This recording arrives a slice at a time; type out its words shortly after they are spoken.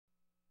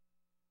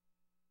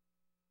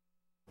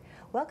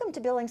Welcome to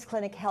Billings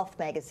Clinic Health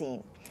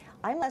Magazine.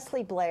 I'm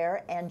Leslie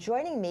Blair, and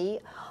joining me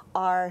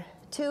are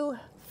two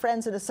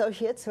friends and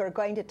associates who are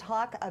going to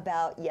talk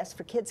about Yes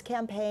for Kids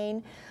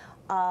campaign,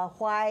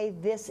 why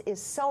this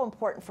is so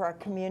important for our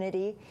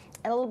community,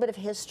 and a little bit of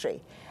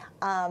history.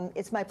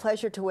 It's my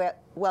pleasure to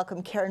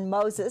welcome Karen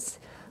Moses,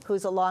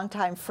 who's a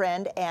longtime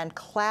friend and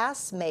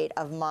classmate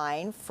of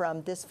mine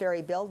from this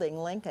very building,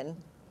 Lincoln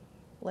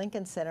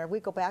Center. We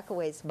go back a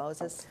ways,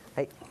 Moses.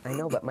 I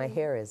know, but my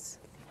hair is...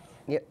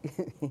 Yeah,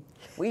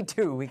 we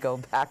do. We go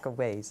back a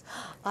ways.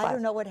 I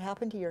don't know what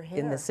happened to your hair.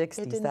 In the 60s.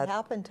 It didn't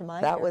happen to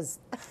my hair.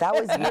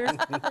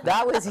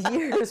 That was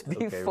years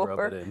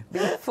before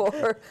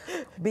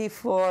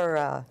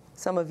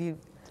some of you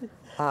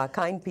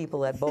kind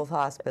people at both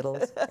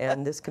hospitals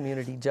and this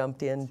community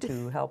jumped in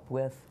to help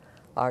with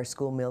our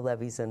school mill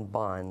levies and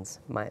bonds.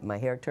 My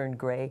hair turned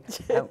gray.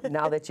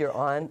 Now that you're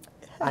on,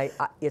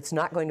 it's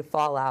not going to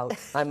fall out.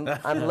 I'm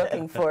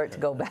looking for it to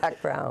go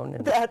back brown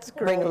and That's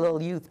great. Bring a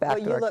little youth back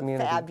to our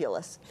community. You look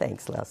fabulous.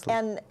 Thanks, Leslie.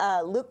 And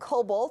Luke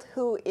Kobold,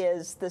 who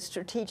is the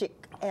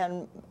Strategic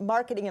and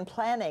Marketing and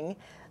Planning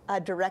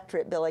Director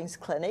at Billings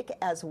Clinic,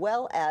 as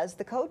well as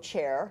the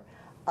co-chair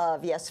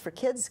of Yes for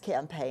Kids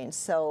campaign.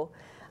 So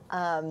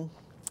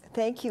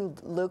thank you,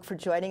 Luke, for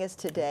joining us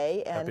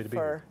today and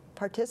for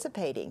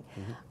participating.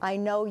 Mm-hmm. I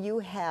know you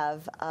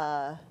have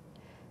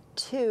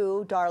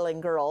two darling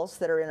girls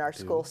that are in our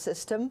school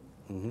system.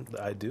 Mm-hmm.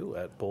 I do,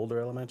 at Boulder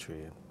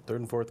Elementary, 3rd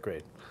and 4th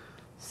grade.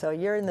 So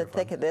you're in the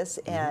thick of this.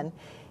 Mm-hmm. And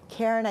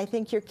Karen, I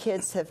think your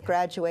kids have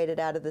graduated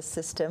out of the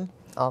system.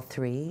 All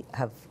three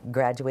have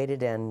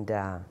graduated, and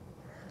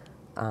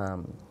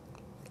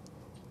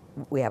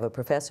we have a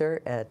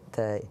professor at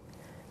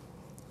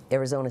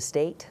Arizona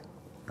State.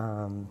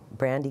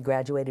 Brandy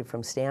graduated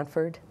from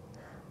Stanford.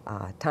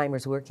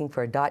 Timer's working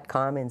for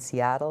 .com in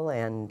Seattle,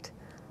 and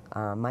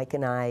Mike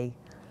and I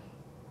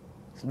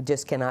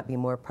just cannot be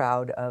more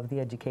proud of the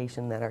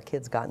education that our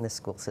kids got in the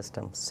school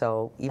system.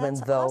 So even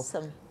though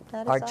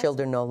our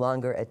children no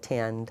longer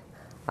attend,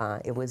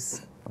 it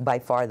was by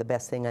far the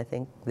best thing I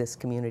think this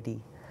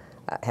community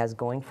has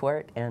going for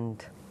it,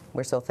 and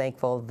we're so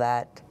thankful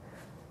that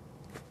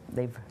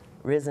they've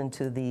risen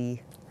to the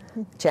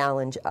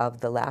challenge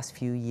of the last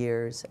few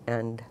years,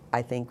 and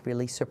I think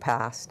really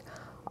surpassed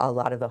a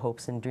lot of the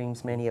hopes and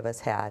dreams many of us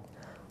had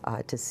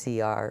to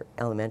see our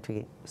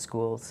elementary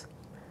schools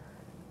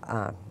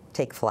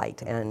take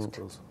flight. And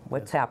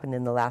what's happened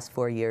in the last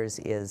 4 years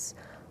is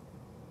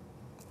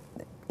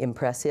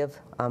impressive,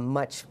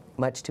 much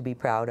to be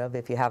proud of.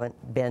 If you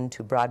haven't been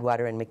to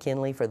Broadwater and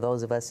McKinley, for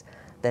those of us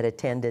that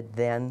attended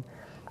then,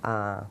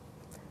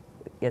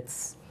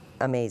 it's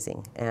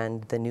amazing.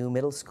 And the new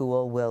middle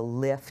school will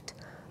lift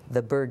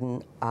the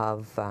burden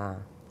of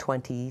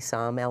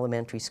 20-some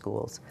elementary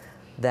schools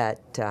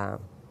that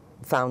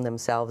found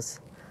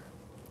themselves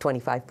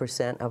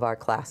 25% of our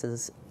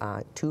classes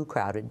too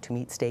crowded to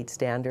meet state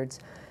standards.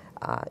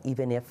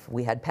 Even if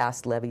we had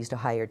passed levies to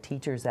hire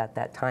teachers at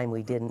that time,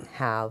 we didn't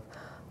have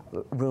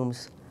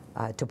rooms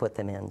to put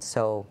them in.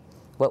 So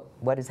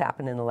what has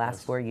happened in the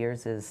last 4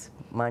 years is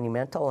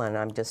monumental, and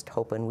I'm just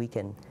hoping we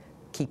can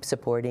keep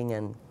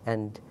supporting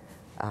and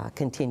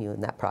continue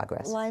in that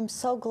progress. Well, I'm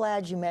so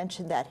glad you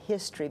mentioned that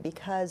history,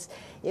 because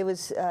it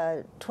was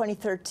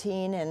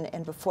 2013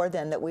 and before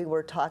then that we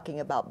were talking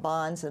about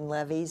bonds and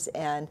levies,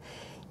 and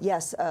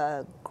yes,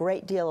 a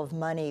great deal of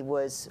money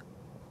was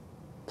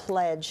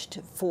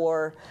pledged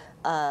for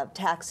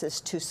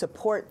taxes to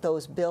support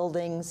those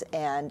buildings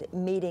and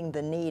meeting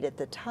the need at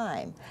the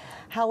time.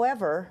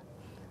 However,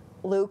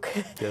 Luke,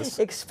 yes.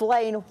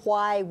 Explain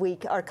why we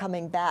are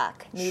coming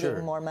back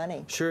needing more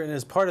money. Sure, and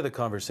as part of the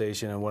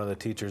conversation, and one of the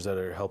teachers that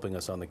are helping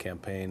us on the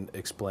campaign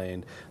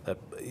explained that,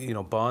 you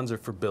know, bonds are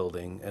for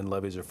building and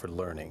levies are for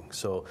learning.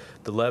 So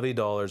the levy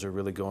dollars are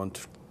really going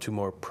to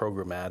more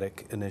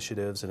programmatic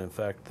initiatives, and in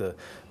fact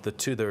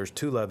there's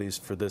two levies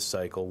for this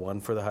cycle,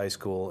 one for the high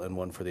school and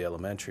one for the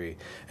elementary,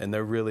 and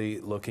they're really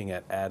looking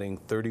at adding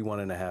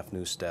 31.5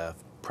 new staff.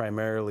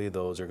 Primarily,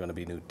 those are going to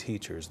be new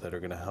teachers that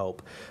are going to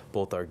help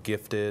both our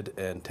gifted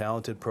and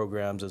talented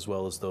programs, as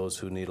well as those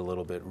who need a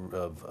little bit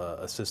of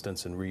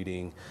assistance in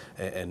reading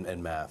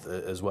and math,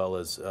 as well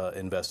as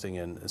investing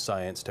in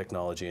science,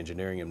 technology,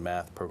 engineering, and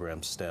math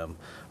programs, STEM.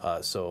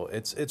 So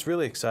it's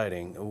really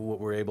exciting what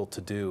we're able to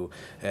do.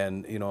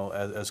 And you know,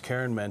 as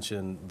Karen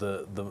mentioned,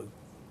 the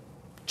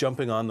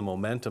jumping on the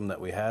momentum that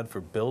we had for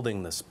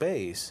building the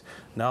space,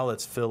 now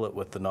let's fill it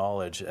with the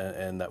knowledge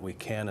and that we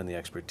can, and the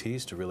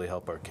expertise to really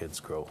help our kids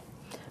grow.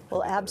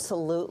 Well,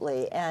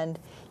 absolutely. And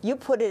you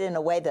put it in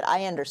a way that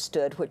I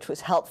understood, which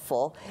was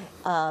helpful.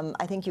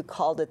 I think you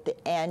called it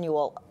the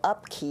annual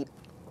upkeep.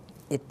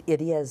 It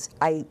is.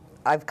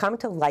 I've come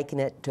to liken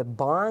it to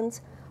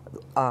bonds.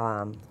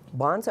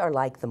 Bonds are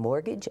like the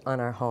mortgage on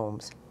our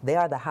homes. They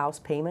are the house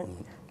payment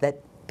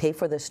that pay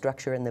for the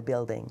structure in the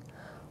building.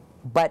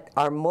 But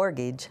our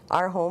mortgage,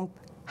 our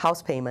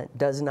house payment,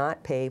 does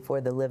not pay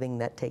for the living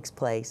that takes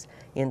place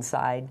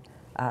inside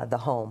the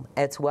home.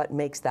 It's what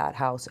makes that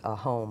house a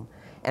home.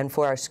 And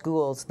for our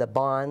schools, the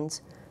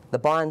bonds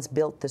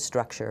built the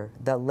structure.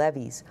 The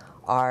levies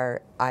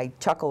I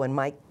chuckle when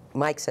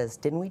Mike says,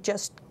 didn't we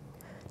just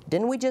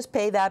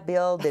pay that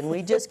bill? Didn't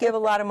we just give a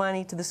lot of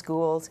money to the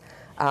schools?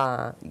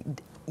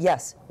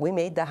 Yes, we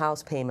made the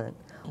house payment,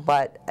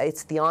 but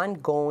it's the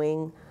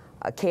ongoing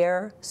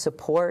care,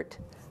 support,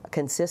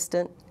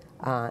 consistent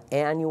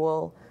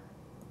annual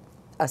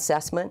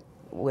assessment,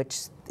 which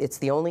it's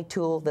the only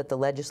tool that the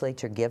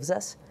legislature gives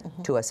us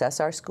to assess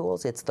our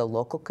schools. It's the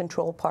local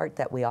control part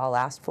that we all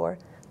asked for.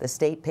 The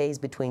state pays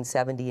between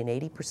 70% and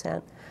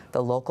 80%.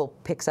 The local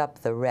picks up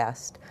the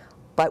rest.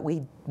 But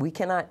we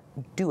cannot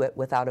do it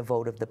without a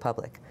vote of the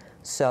public.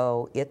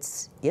 So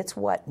it's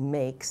what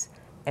makes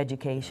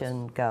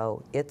education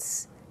go.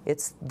 It's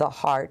the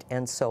heart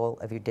and soul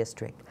of your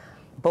district.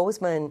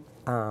 Bozeman,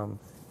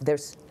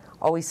 there's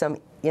always some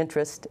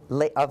interest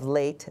of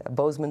late.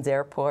 Bozeman's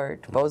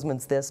airport,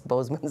 Bozeman's this,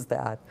 Bozeman's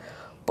that.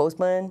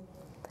 Bozeman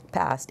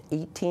passed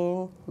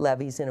 18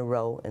 levies in a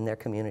row in their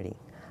community,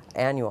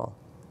 annual.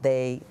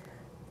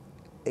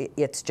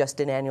 It's just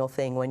an annual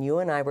thing. When you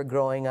and I were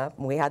growing up,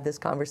 and we had this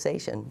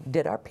conversation,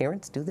 did our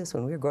parents do this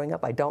when we were growing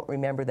up? I don't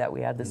remember that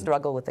we had the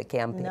struggle with the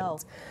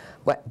campaigns.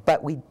 No.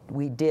 But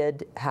we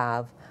did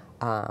have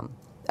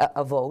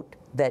a vote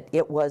that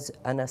it was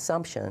an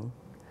assumption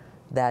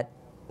that,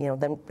 you know,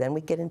 then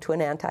we get into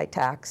an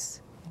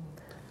anti-tax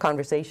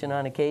conversation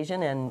on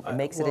occasion, and it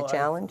makes it a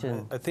challenge.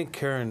 I think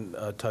Karen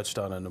touched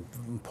on an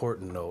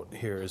important note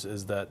here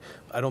is that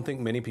I don't think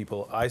many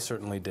people, I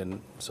certainly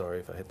didn't, sorry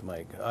if I hit the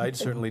mic, I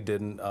certainly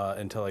didn't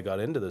until I got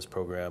into this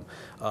program,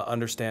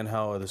 understand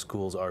how the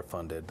schools are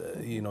funded.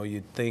 You know,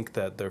 you'd think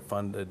that they're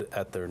funded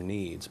at their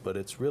needs, but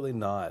it's really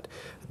not.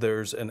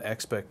 There's an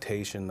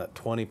expectation that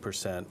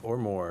 20% or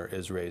more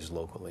is raised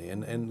locally.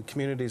 And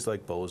communities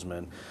like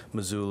Bozeman,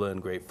 Missoula,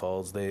 and Great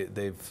Falls,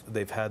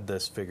 they've had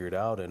this figured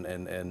out,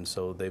 and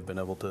so they've been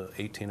able to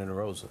 18 in a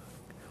row.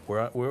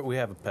 We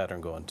have a pattern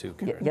going too,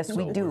 Karen. Yes,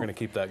 we do. We're going to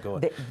keep that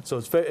going. So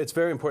it's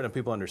very important that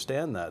people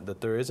understand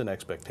that there is an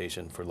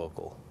expectation for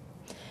local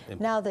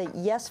input. Now, the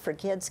Yes for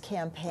Kids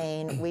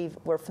campaign,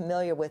 we're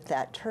familiar with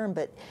that term,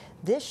 but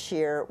this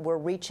year we're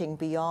reaching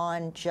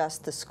beyond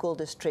just the school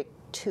district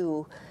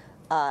to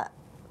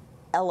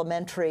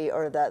elementary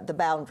or the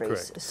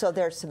boundaries. Correct. So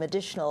there's some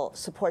additional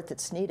support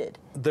that's needed.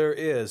 There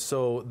is.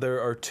 So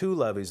there are 2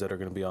 levies that are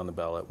going to be on the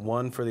ballot,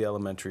 one for the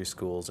elementary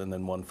schools and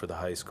then one for the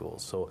high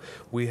schools. So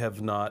we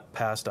have not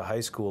passed a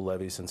high school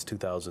levy since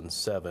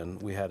 2007.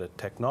 We had a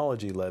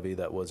technology levy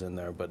that was in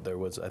there, but there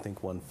was, I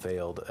think, one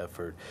failed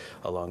effort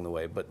along the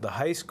way. But the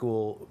high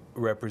school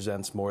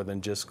represents more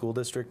than just School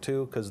District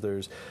 2, because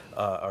there's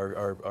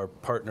our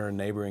partner and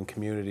neighboring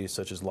communities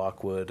such as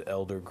Lockwood,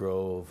 Elder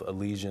Grove,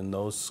 Elysian.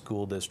 Those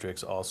school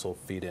districts also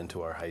feed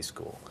into our high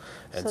school.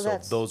 And so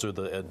those are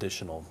the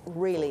additional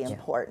really folks.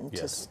 important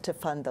Yes. to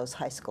fund those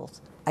high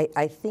schools.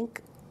 I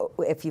think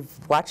if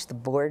you've watched the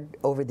board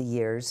over the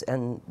years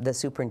and the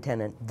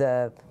superintendent,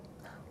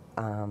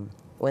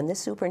 when this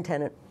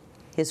superintendent,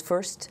 his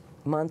first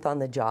month on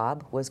the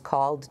job, was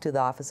called to the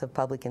Office of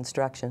Public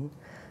Instruction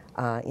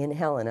in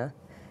Helena,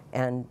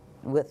 and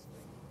with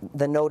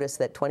the notice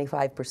that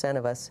 25%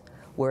 of us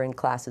were in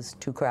classes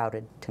too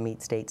crowded to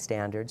meet state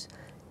standards,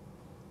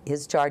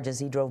 his charge as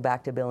he drove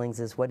back to Billings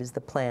is, what is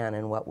the plan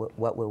and what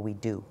will we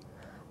do?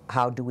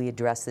 How do we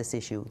address this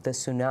issue? The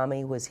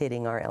tsunami was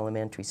hitting our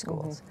elementary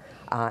schools,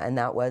 and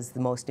that was the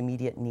most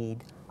immediate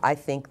need. I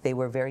think they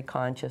were very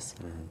conscious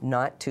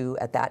not to,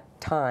 at that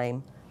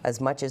time,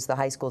 as much as the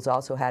high schools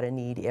also had a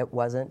need, it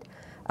wasn't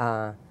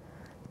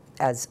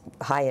as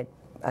high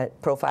a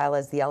profile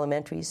as the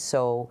elementaries,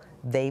 so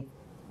they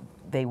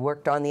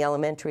worked on the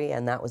elementary,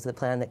 and that was the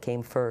plan that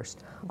came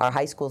first. Our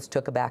high schools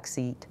took a back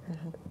seat,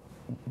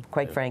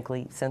 quite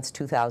frankly, since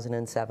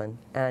 2007.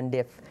 And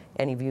if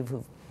any of you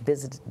who've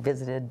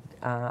visited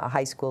a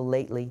high school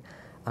lately,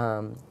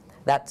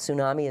 that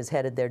tsunami has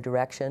headed their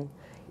direction.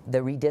 The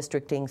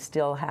redistricting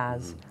still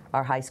has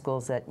our high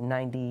schools at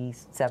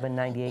 97,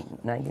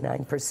 98,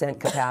 99%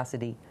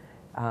 capacity.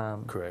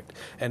 Correct.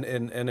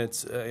 And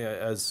it's,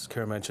 as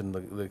Karen mentioned,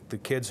 the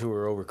kids who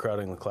are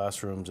overcrowding the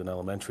classrooms in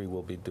elementary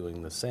will be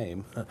doing the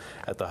same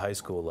at the high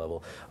school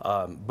level.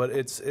 But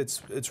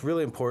it's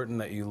really important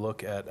that you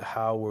look at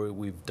how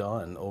we've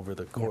done over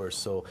the course.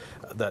 So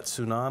that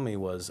tsunami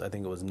was, I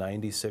think it was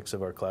 96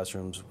 of our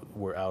classrooms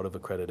were out of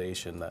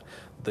accreditation. That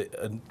the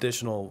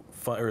additional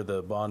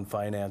the bond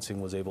financing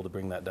was able to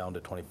bring that down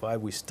to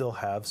 25. We still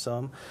have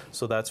some,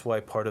 so that's why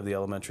part of the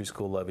elementary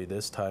school levy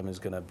this time is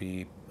going to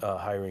be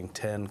hiring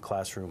 10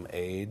 classroom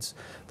aides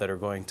that are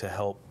going to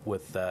help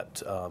with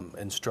that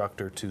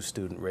instructor to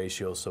student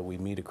ratio, so we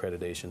meet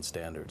accreditation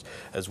standards,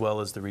 as well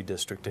as the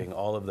redistricting.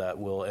 All of that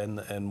will,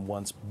 and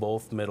once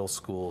both middle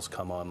schools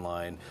come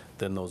online,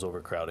 then those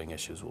overcrowding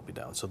issues will be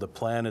down. So the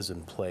plan is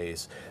in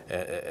place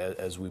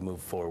as we move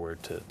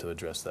forward to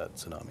address that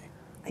tsunami.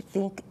 I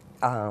think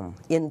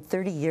in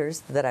 30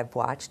 years that I've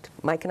watched,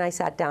 Mike and I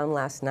sat down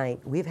last night,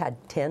 we've had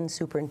 10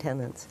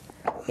 superintendents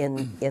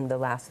in the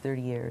last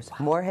 30 years.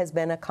 More has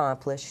been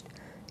accomplished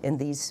in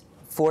these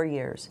 4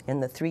 years,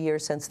 in the 3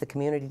 years since the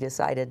community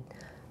decided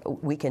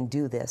we can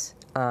do this.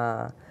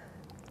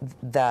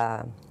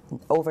 The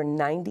over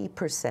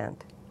 90%.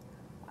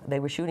 They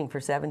were shooting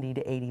for 70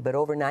 to 80, but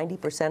over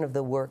 90% of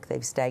the work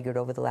they've staggered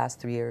over the last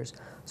 3 years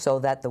so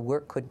that the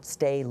work could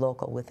stay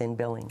local within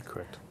Billings.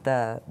 Correct.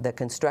 The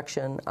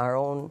construction, our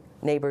own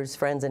neighbors,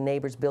 friends and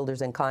neighbors,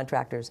 builders and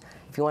contractors,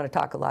 if you want to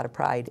talk a lot of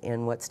pride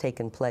in what's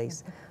taken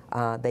place,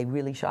 they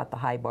really shot the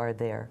high bar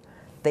there.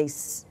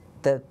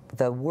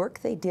 The work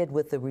they did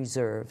with the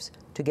reserves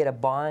to get a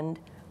bond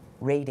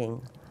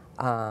rating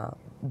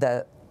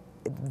that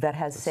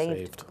has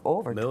saved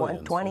over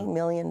millions, $20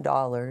 million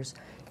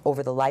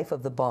over the life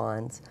of the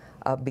bonds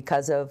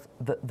because of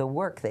the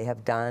work they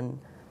have done,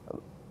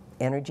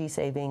 energy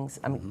savings.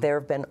 I mean, there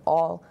have been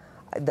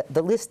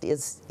the list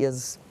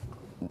is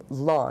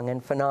long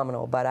and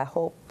phenomenal, but I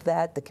hope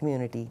that the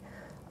community,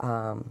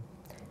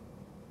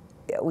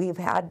 we've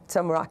had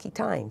some rocky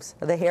times.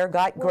 The hair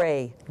got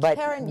gray, but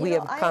Karen, we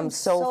have come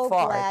so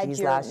far these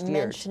last years. I'm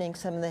mentioning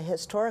some of the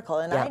historical,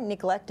 and Yeah. I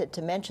neglected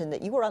to mention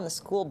that you were on the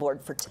school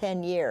board for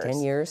 10 years. 10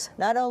 years.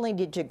 Not only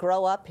did you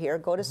grow up here,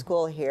 go to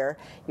school here,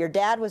 your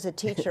dad was a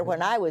teacher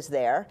when I was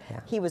there. Yeah.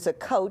 He was a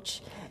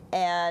coach,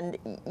 and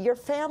your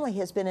family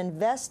has been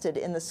invested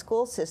in the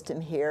school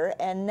system here,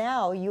 and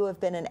now you have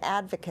been an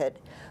advocate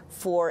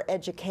for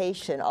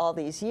education all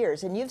these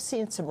years, and you've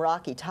seen some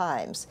rocky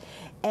times,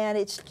 and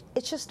it's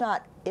just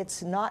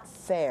not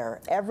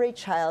fair. Every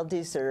child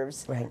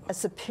deserves Right. a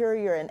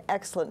superior and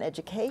excellent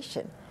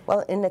education.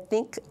 Well, and I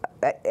think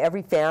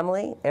every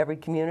family, every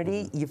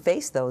community, you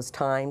face those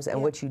times,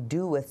 and what you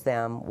do with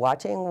them,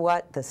 watching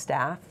what the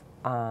staff,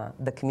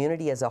 the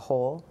community as a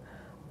whole,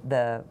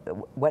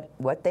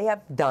 what they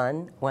have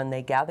done when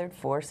they gathered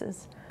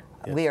forces.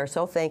 Yes. We are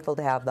so thankful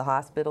to have the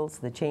hospitals,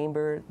 the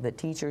chamber, the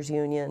teachers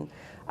union,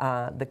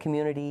 the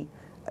community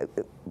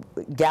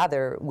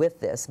gather with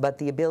this, but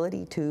the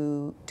ability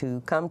to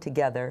come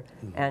together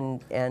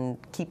and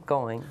keep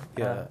going.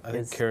 Yeah, I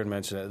think Karen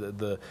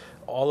mentioned it.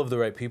 All of the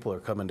right people are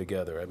coming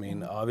together. I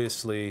mean,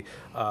 obviously,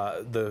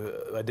 I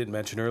didn't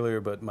mention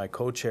earlier, but my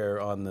co-chair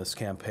on this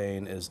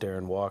campaign is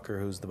Darren Walker,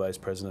 who's the Vice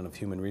President of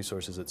Human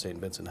Resources at St.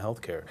 Vincent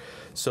Healthcare.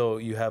 So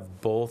you have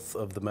both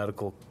of the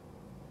medical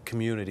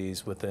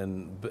communities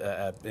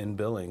in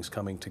Billings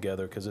coming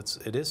together because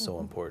it is so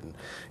important.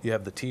 You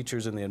have the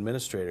teachers and the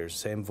administrators,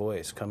 same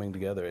voice, coming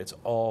together. It's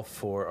all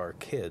for our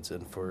kids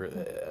and for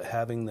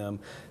having them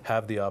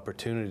have the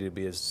opportunity to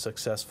be as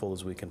successful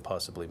as we can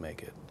possibly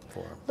make it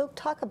for them. Luke,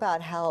 talk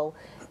about how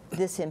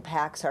this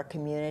impacts our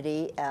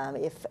community.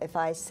 If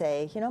I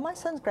say, you know, my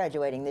son's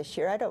graduating this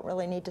year, I don't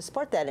really need to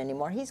support that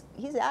anymore. He's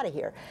out of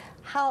here.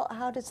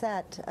 How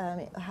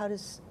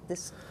does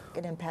this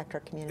going to impact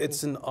our community?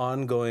 It's an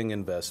ongoing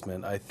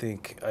investment. I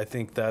think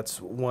that's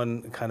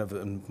one kind of,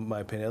 in my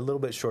opinion, a little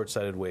bit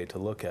short-sighted way to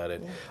look at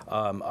it.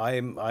 Yeah.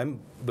 I'm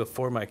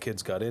before my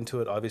kids got into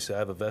it, obviously I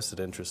have a vested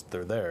interest.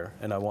 They're there,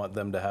 and I want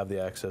them to have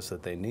the access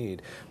that they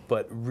need.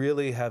 But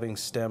really having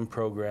STEM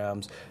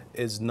programs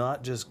is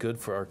not just good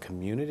for our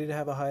community to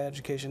have a high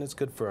education, it's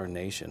good for our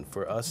nation.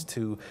 For us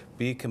to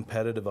be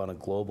competitive on a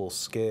global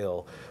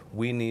scale,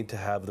 we need to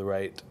have the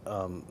right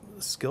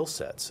skill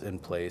sets in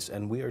place,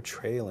 and we are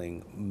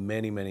trailing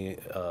many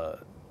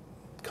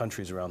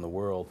countries around the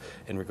world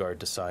in regard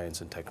to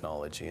science and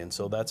technology, and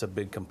so that's a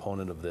big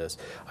component of this.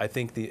 I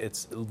think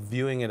it's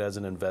viewing it as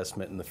an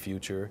investment in the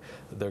future.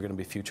 They're going to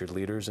be future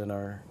leaders in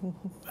our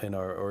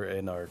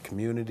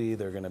community.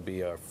 They're going to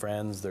be our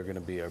friends. They're going to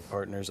be our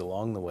partners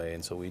along the way,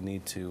 and so we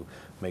need to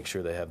make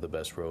sure they have the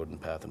best road and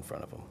path in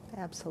front of them.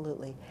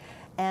 Absolutely.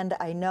 And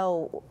I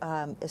know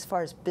as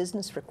far as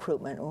business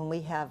recruitment, when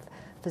we have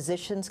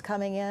physicians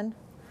coming in,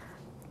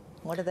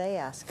 what do they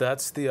ask?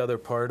 That's the other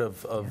part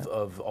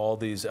of all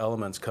these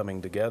elements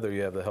coming together.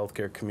 You have the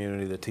healthcare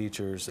community, the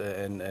teachers,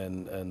 and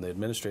the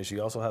administration.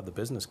 You also have the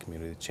business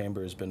community. The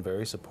Chamber has been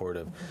very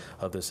supportive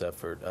of this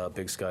effort.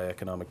 Big Sky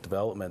Economic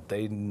Development,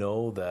 they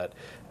know that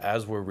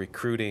as we're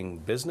recruiting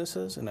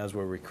businesses and as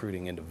we're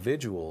recruiting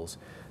individuals,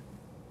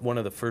 one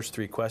of the first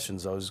three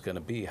questions always going to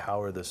be, how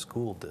are the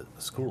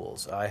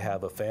schools? I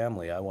have a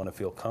family. I want to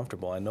feel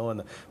comfortable. I know in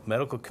the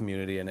medical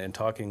community and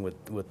talking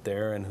with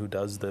Darren, who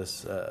does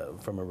this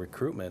from a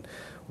recruitment,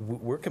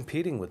 we're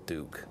competing with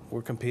Duke.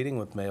 We're competing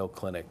with Mayo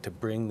Clinic to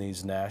bring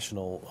these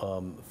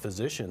national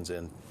physicians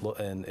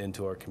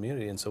into our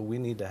community, and so we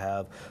need to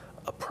have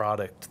a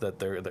product that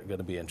they're going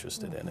to be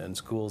interested in, and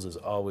schools is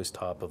always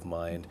top of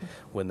mind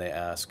when they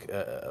ask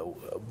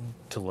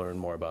to learn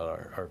more about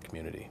our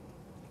community.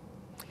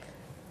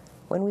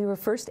 When we were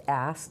first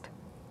asked,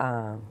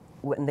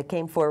 when they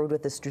came forward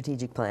with the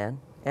strategic plan,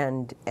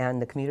 and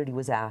the community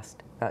was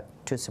asked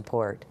to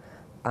support,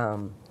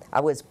 I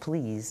was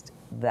pleased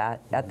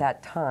that at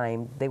that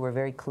time they were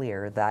very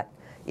clear that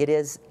it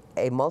is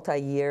a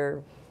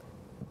multi-year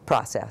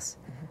process,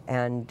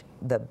 and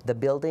the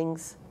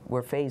buildings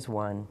were phase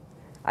one.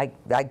 I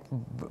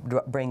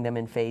bring them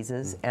in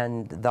phases,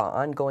 and the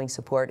ongoing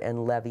support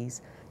and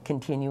levies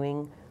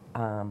continuing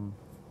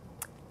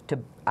to,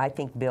 I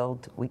think,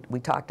 build. We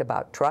talked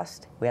about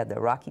trust. We had the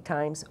rocky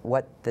times,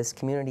 what this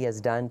community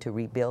has done to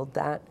rebuild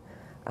that,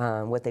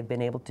 what they've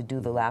been able to do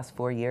the last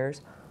 4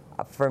 years.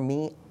 For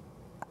me,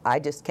 I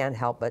just can't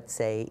help but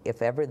say,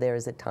 if ever there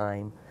is a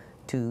time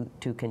to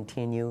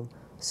continue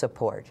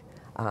support,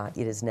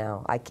 it is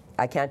now.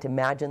 I can't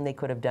imagine they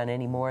could have done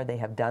any more. They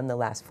have done the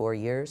last 4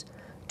 years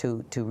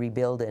to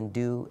rebuild and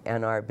do,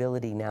 and our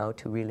ability now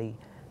to really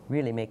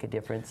make a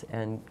difference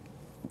and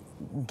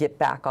get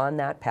back on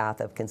that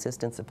path of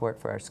consistent support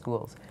for our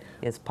schools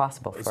is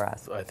possible for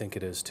us. I think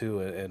it is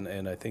too,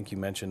 and I think you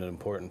mentioned an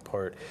important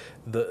part.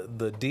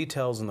 The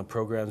details and the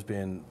programs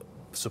being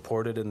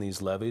supported in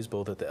these levies,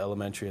 both at the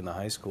elementary and the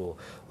high school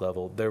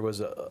level. There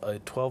was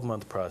a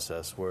 12-month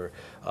process where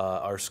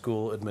our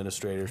school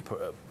administrators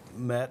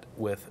met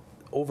with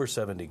over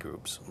 70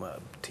 groups,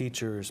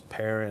 teachers,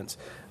 parents,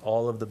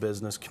 all of the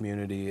business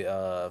community,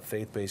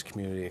 faith-based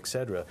community,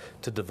 etc.,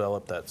 to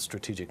develop that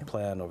strategic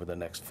plan over the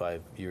next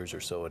 5 years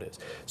or so it is.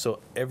 So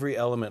every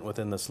element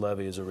within this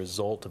levy is a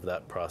result of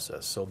that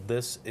process. So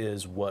this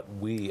is what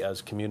we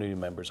as community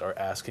members are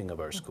asking of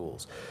our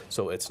schools.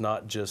 So it's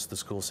not just the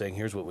school saying,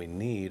 here's what we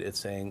need, it's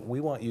saying,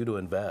 we want you to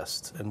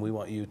invest and we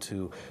want you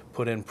to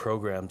put in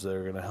programs that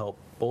are going to help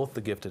both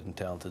the gifted and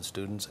talented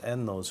students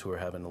and those who are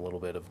having a little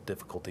bit of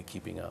difficulty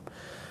keeping up.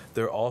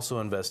 They're also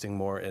investing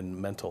more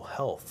in mental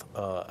health.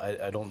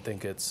 I don't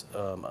think it's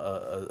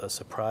a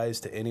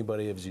surprise to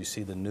anybody as you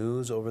see the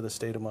news over the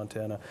state of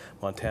Montana.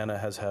 Montana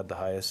has had the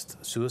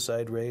highest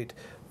suicide rate,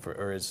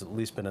 or has at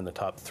least been in the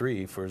top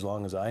 3 for as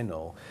long as I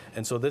know.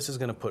 And so this is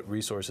going to put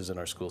resources in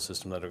our school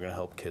system that are going to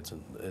help kids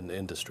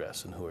in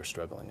distress and who are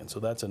struggling. And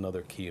so that's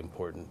another key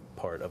important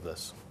part of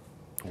this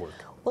work.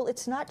 Well,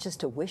 it's not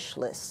just a wish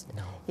list.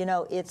 No. You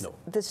know, it's No.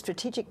 the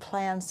strategic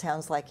plan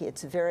sounds like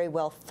it's very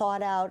well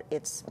thought out.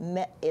 It's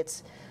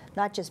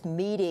not just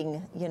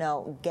meeting, you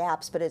know,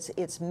 gaps, but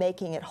it's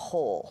making it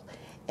whole,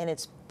 and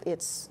it's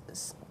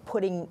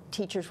putting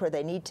teachers where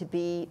they need to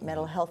be,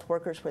 mental health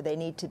workers where they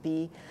need to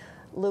be.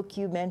 Luke,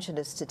 you mentioned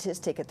a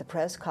statistic at the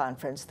press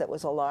conference that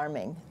was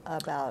alarming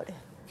about.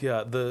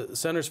 Yeah, the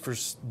Centers for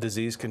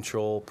Disease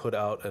Control put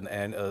out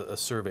a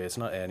survey. It's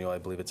not annual, I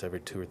believe it's every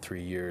 2 or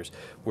 3 years,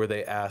 where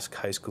they ask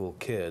high school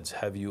kids,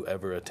 have you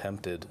ever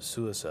attempted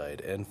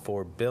suicide? And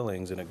for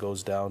Billings, and it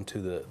goes down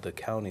to the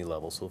county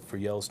level, so for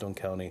Yellowstone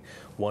County,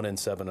 1 in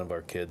 7 of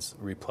our kids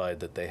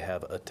replied that they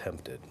have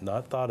attempted,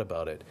 not thought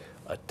about it,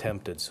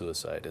 attempted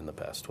suicide in the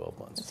past 12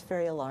 months. It's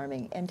very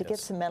alarming. And to get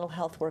Yes. some mental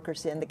health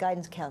workers in, the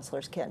guidance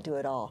counselors can't do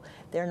it all.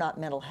 They're not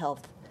mental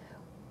health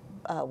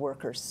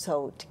workers.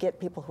 So to get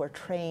people who are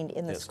trained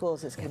in the Yes.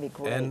 schools is going to be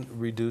great. And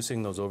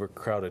reducing those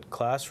overcrowded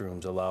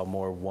classrooms allow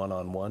more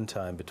one-on-one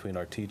time between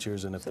our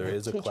teachers, and if so there the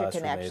is a teacher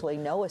classroom can aide, actually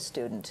know a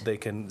student. they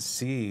can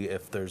see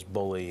if there's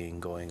bullying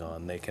going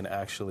on. They can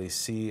actually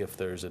see if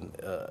there's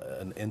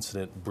an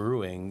incident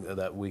brewing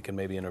that we can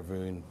maybe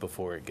intervene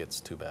before it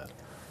gets too bad.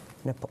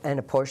 And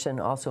a portion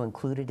also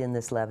included in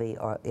this levy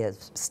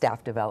is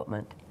staff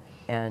development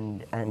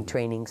and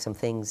training. Some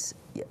things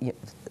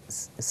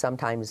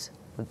sometimes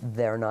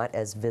they're not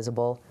as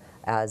visible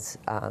as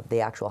the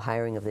actual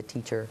hiring of the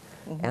teacher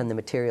and the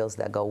materials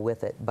that go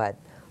with it, but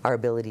our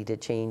ability to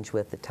change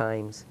with the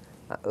times.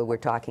 We're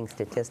talking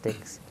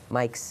statistics.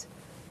 Mike's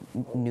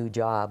new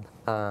job,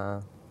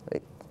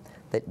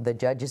 the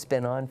judge has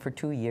been on for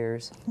 2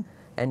 years,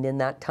 and in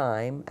that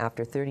time,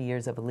 after 30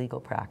 years of legal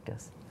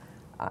practice,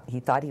 he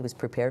thought he was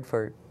prepared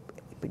for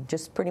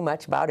just pretty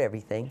much about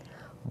everything,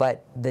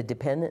 but the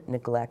dependent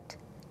neglect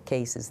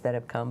cases that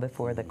have come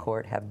before the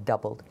court have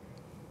doubled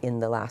in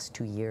the last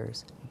 2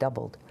 years,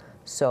 doubled.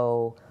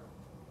 So,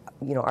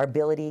 you know, our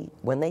ability,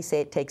 when they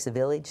say it takes a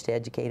village to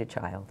educate a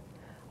child,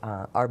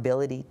 our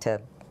ability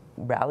to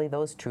rally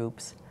those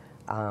troops,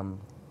 you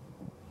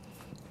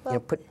know,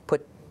 put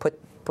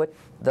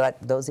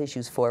those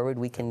issues forward,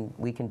 we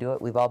can do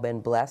it. We've all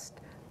been blessed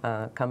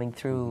coming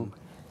through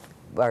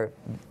our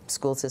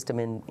school system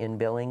in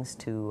Billings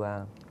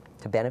to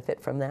benefit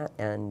from that,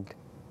 and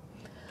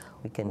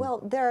we can. Well,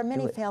 there are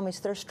many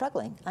families that are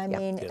struggling. I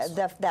mean, Yes.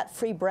 that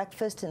free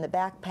breakfast and the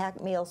backpack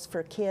meals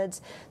for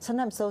kids,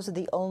 sometimes those are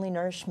the only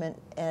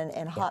nourishment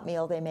and hot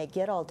meal they may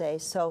get all day.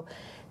 So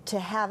to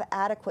have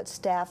adequate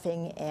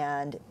staffing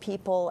and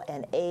people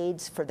and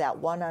aides for that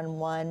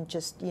one-on-one,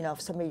 just, you know, if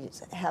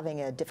somebody's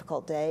having a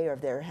difficult day or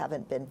if they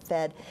haven't been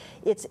fed,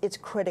 it's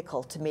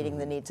critical to meeting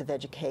the needs of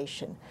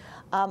education.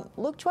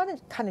 Luke, do you want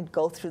to kind of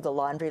go through the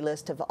laundry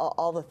list of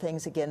all the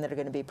things again that are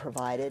going to be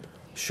provided?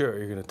 Sure,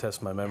 you're going to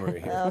test my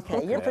memory here.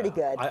 Okay, you're pretty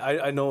good.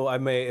 I know I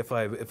may if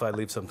I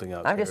leave something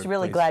out. I'm just here,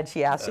 really please. glad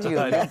she asked you.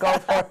 Go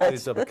for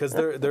it. Because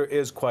there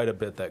is quite a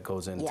bit that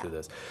goes into Yeah.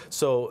 this.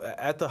 So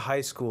at the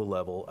high school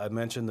level, I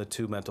mentioned the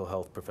 2 mental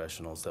health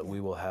professionals that we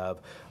will have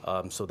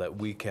so that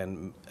we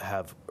can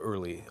have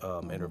early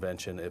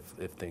intervention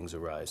if things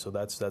arise. So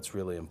that's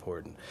really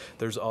important.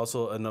 There's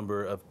also a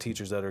number of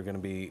teachers that are going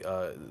to be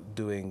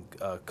doing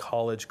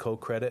college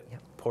co-credit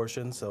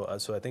portion. So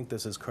I think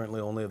this is currently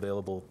only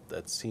available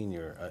at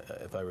senior,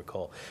 if I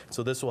recall.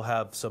 So this will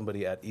have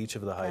somebody at each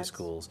of the high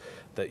schools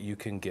that you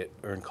can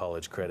earn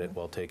college credit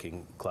while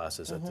taking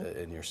classes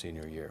in your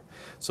senior year.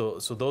 So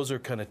those are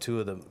kind of 2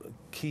 of the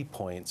key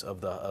points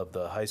of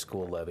the high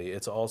school levy.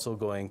 It's also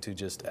going to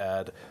just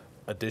add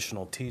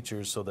additional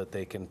teachers so that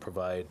they can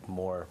provide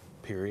more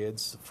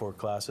periods for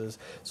classes.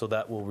 So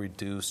that will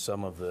reduce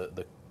some of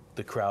the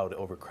crowd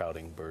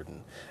overcrowding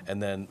burden.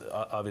 And then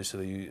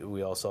obviously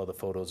we all saw the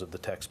photos of the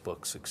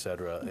textbooks, et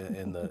cetera,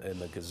 in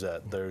the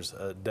Gazette. There's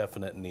a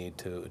definite need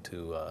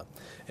to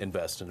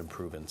invest and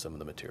improve in some of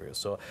the materials.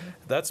 So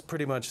that's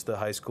pretty much the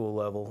high school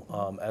level.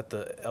 At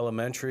the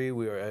elementary,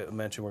 I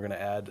mentioned we're going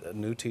to add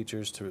new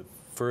teachers to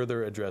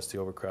further address the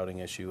overcrowding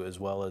issue, as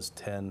well as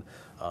 10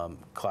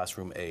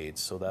 classroom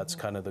aides. So that's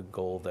kind of the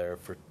goal there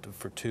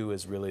for 2,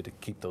 is really to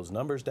keep those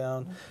numbers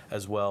down,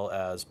 as well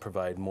as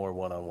provide more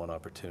one-on-one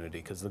opportunity,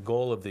 because the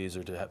goal of these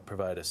are to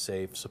provide a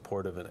safe,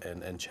 supportive,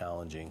 and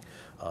challenging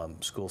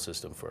school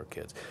system for our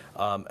kids.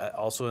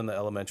 Also in the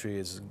elementary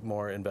is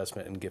more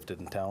investment in gifted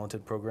and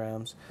talented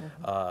programs,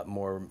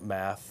 more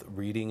math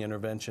reading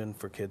intervention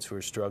for kids who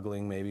are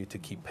struggling maybe to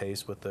keep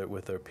pace with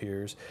their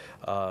peers,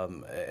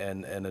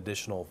 and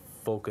additional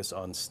focus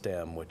on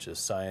STEM, which is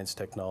science,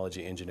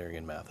 technology, engineering,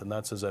 and math. And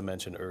that's, as I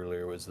mentioned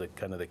earlier, was the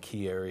kind of the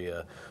key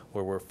area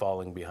where we're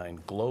falling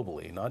behind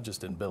globally, not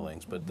just in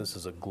Billings, but this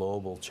is a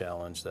global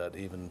challenge that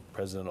even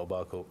President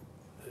Obama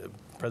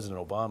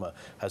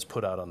has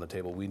put out on the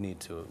table. We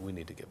need to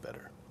get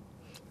better.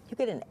 You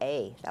get an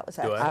A. That was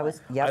Do I?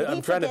 excellent.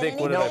 I'm trying to think.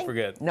 What did I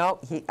forget? No,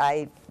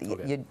 Okay.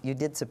 you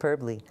did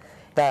superbly.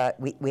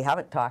 We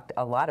haven't talked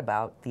a lot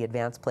about the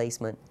advanced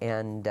placement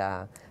and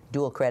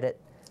dual credit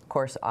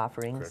course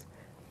offerings.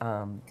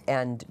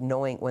 And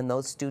knowing when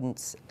those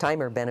students,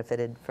 Timer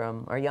benefited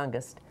from, our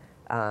youngest,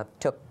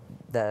 took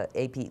the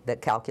AP, the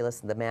calculus,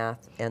 the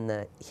math, and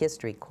the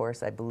history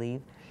course, I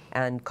believe,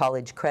 and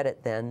college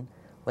credit then,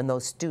 when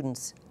those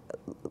students,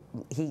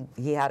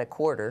 he had a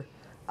quarter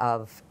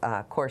of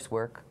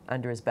coursework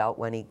under his belt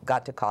when he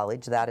got to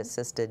college. That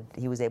assisted,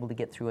 he was able to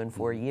get through in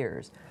 4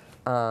 years.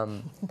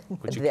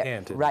 Which you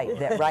can't. Right,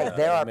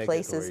 there are Make it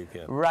places, where you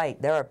can.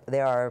 right, there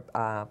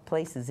are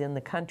places in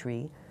the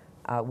country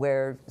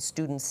where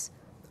students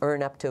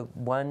earn up to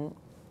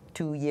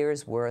 1-2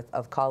 years worth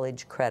of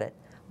college credit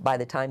by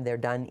the time they're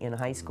done in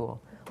high school,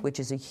 which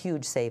is a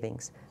huge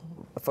savings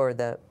for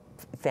the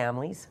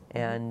families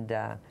and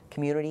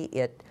community.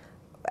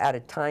 At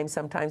a time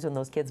sometimes when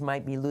those kids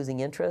might be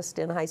losing interest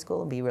in high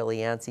school and be really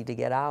antsy to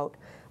get out,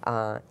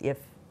 if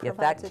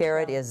that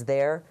carrot is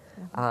there,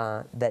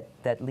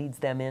 that leads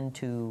them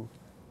into,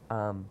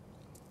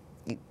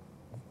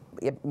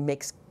 it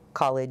makes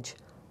college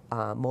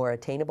more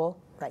attainable.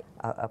 Right.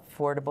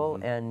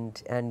 Affordable,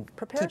 and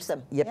Prepares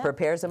them. Yeah, Yeah.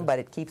 prepares them, but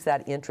it keeps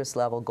that interest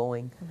level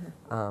going,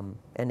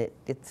 and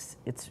it's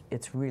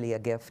really a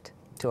gift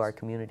to our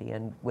community.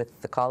 And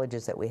with the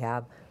colleges that we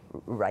have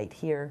right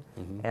here,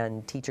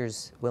 and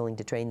teachers willing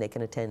to train, they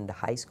can attend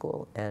high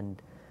school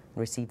and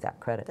receive that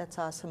credit. That's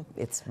awesome.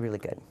 It's really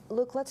good.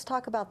 Luke, let's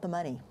talk about the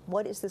money.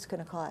 What is this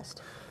going to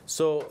cost?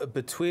 So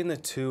between the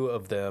 2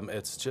 of them,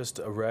 it's just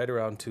right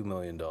around $2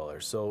 million.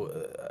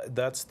 So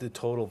that's the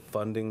total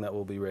funding that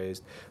will be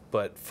raised.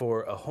 But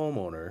for a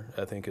homeowner,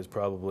 I think is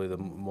probably the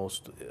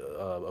most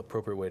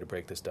appropriate way to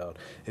break this down.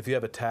 If you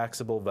have a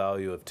taxable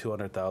value of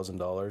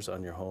 $200,000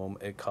 on your home,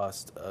 it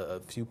costs a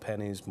few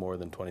pennies more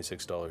than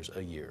 $26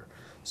 a year.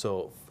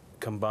 So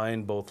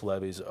combined, both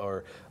levies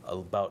are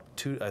about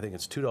I think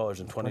it's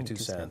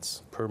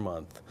 $2.22 per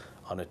month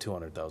on a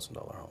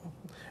 $200,000 home,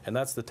 and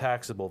that's the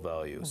taxable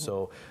value.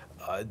 So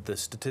the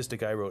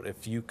statistic I wrote,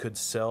 if you could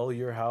sell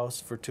your house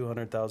for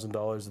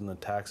 $200,000, then the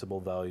taxable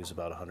value is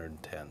about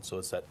 $110. So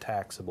it's that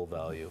taxable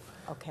value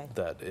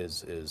that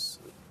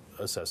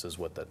assesses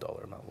what that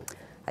dollar amount will be.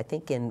 I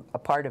think in a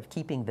part of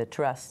keeping the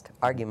trust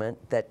argument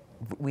that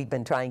we've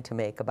been trying to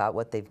make about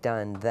what they've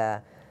done,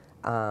 the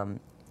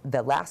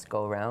last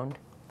go round,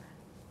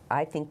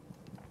 I think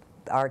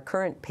our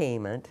current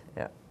payment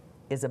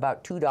is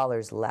about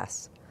 $2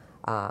 less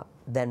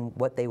than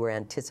what they were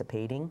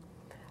anticipating.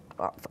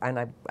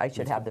 And I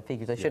should have the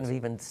figures. I shouldn't have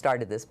even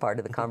started this part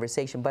of the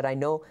conversation, but I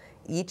know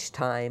each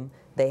time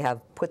they have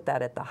put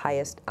that at the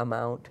highest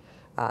amount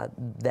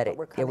that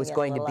it was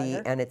going to be,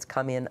 and it's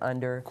come in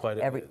under quite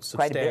a bit,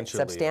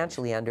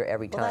 substantially under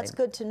every time. Well, that's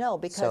good to know,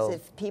 because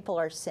if people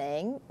are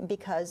saying,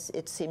 because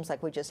it seems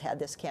like we just had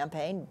this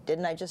campaign,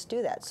 didn't I just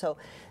do that? So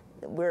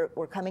we're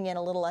coming in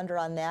a little under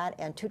on that,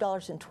 and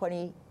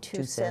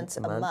 $2.22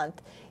 a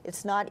month.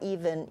 It's not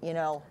even,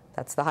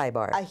 that's the high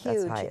bar.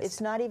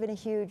 It's not even a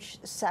huge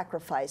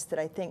sacrifice that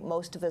I think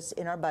most of us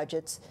in our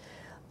budgets,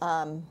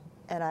 and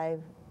I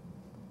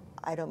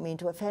don't mean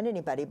to offend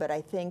anybody, but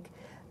I think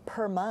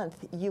per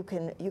month you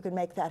can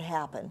make that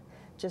happen.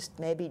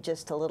 Maybe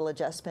just a little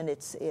adjustment.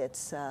 It's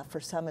for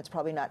some it's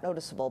probably not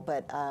noticeable,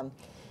 but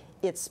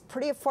it's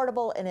pretty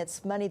affordable, and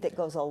it's money that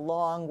goes a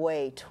long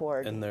way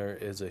toward. And there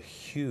is a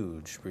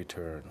huge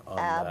return on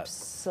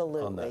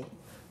absolutely. On that,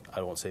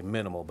 I won't say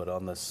minimal, but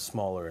on the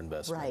smaller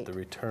investment, right. The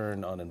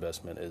return on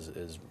investment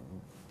is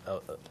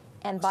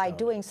and by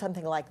doing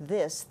something like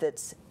this,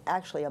 that's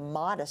actually a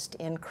modest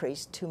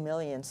increase, $2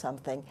 million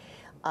something,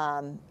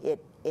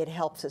 it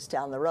helps us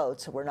down the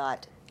road, so we're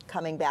not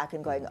coming back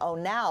and going, oh,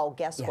 now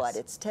guess what?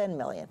 It's $10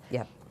 million.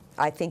 Yeah,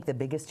 I think the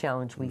biggest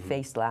challenge we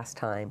faced last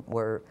time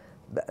were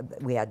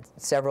we had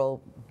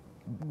several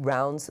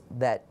rounds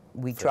that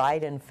we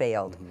tried and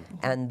failed,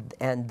 and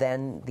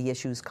then the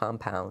issues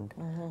compound.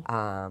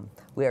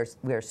 We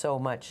are so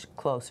much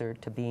closer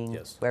to being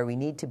where we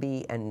need to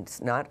be, and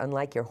it's not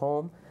unlike your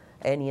home.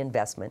 Any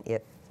investment,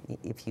 if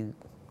you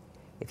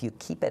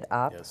keep it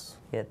up, it's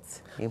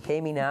you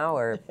pay me now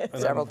or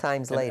several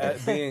times later.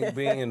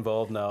 Being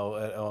involved now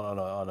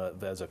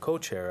as a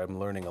co-chair, I'm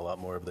learning a lot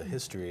more of the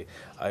history.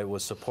 I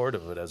was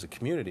supportive of it as a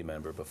community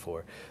member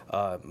before,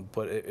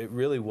 but it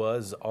really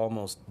was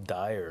almost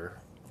dire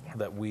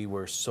that we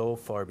were so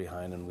far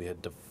behind, and we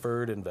had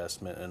deferred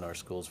investment in our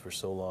schools for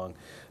so long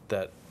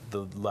that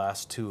the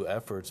last two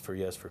efforts for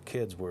Yes for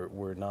Kids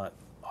were not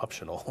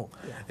optional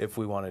if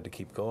we wanted to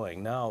keep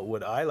going. Now,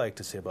 what I like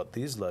to say about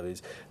these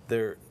levies,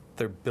 they're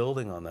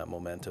building on that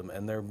momentum,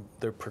 and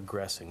they're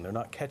progressing. They're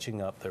not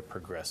catching up, they're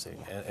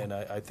progressing. And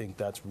I think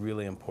that's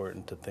really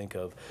important to think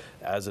of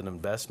as an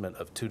investment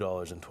of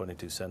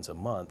 $2.22 a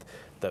month,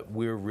 that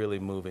we're really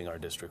moving our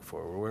district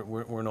forward.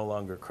 We're no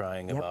longer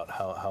crying about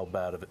how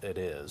bad it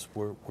is.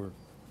 We're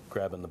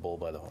grabbing the bull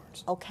by the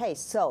horns. Okay,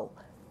 so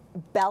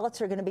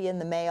ballots are going to be in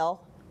the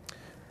mail.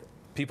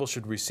 People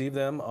should receive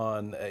them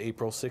on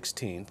April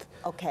 16th.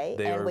 Okay,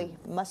 we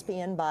must be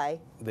in by?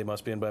 They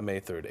must be in by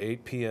May 3rd,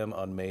 8 p.m.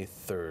 on May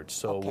 3rd.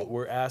 So what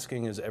we're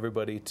asking is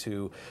everybody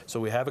to, so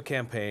we have a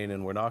campaign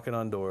and we're knocking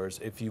on doors.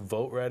 If you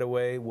vote right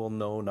away, we'll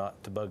know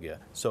not to bug you.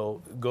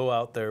 So go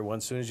out there,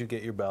 as soon as you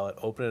get your ballot,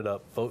 open it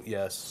up, vote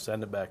yes,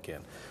 send it back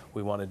in.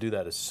 We want to do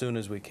that as soon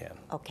as we can.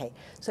 Okay,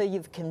 so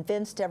you've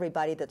convinced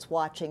everybody that's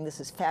watching, this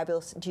is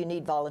fabulous. Do you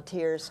need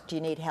volunteers? Do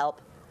you need help?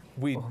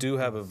 We do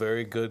have a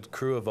very good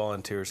crew of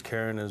volunteers.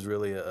 Karen is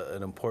really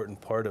an important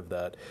part of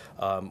that.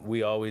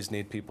 We always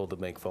need people to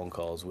make phone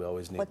calls. We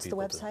always need people.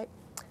 What's the website?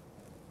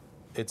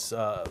 It's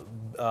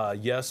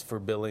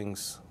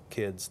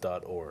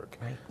yesforbillingskids.org.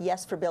 Right.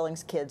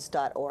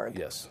 Yesforbillingskids.org.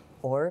 Yes.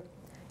 Or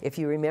if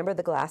you remember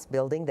the glass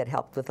building that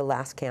helped with the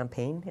last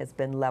campaign, it's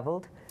been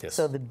leveled. Yes.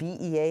 So the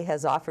BEA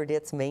has offered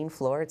its main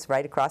floor. It's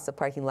right across the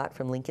parking lot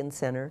from Lincoln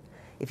Center.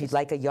 If you'd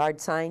like a yard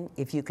sign,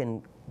 if you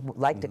can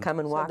to come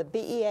and walk. So the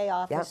BEA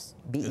office?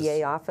 Yep,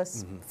 BEA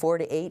office, 4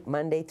 to 8,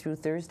 Monday through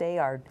Thursday.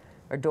 Our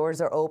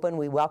doors are open.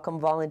 We welcome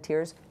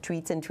volunteers.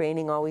 Treats and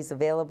training always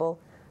available.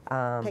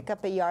 Pick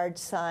up a yard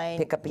sign.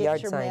 Pick up a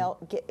yard sign.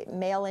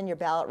 Mail in your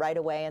ballot right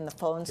away, and the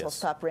phones will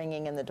stop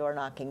ringing and the door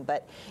knocking.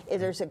 But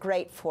there's a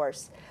great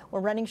force.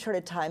 We're running short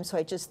of time, so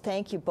I just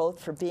thank you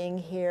both for being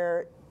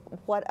here.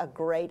 What a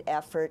great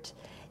effort.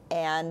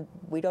 And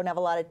we don't have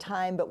a lot of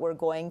time, but we're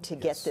going to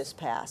get this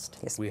passed.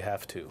 Yes. We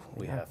have to.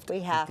 We have to.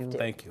 We have to.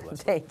 Thank you,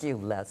 Leslie. Thank you,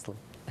 Leslie.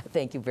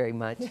 Thank you very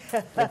much.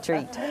 A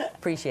treat.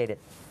 Appreciate it.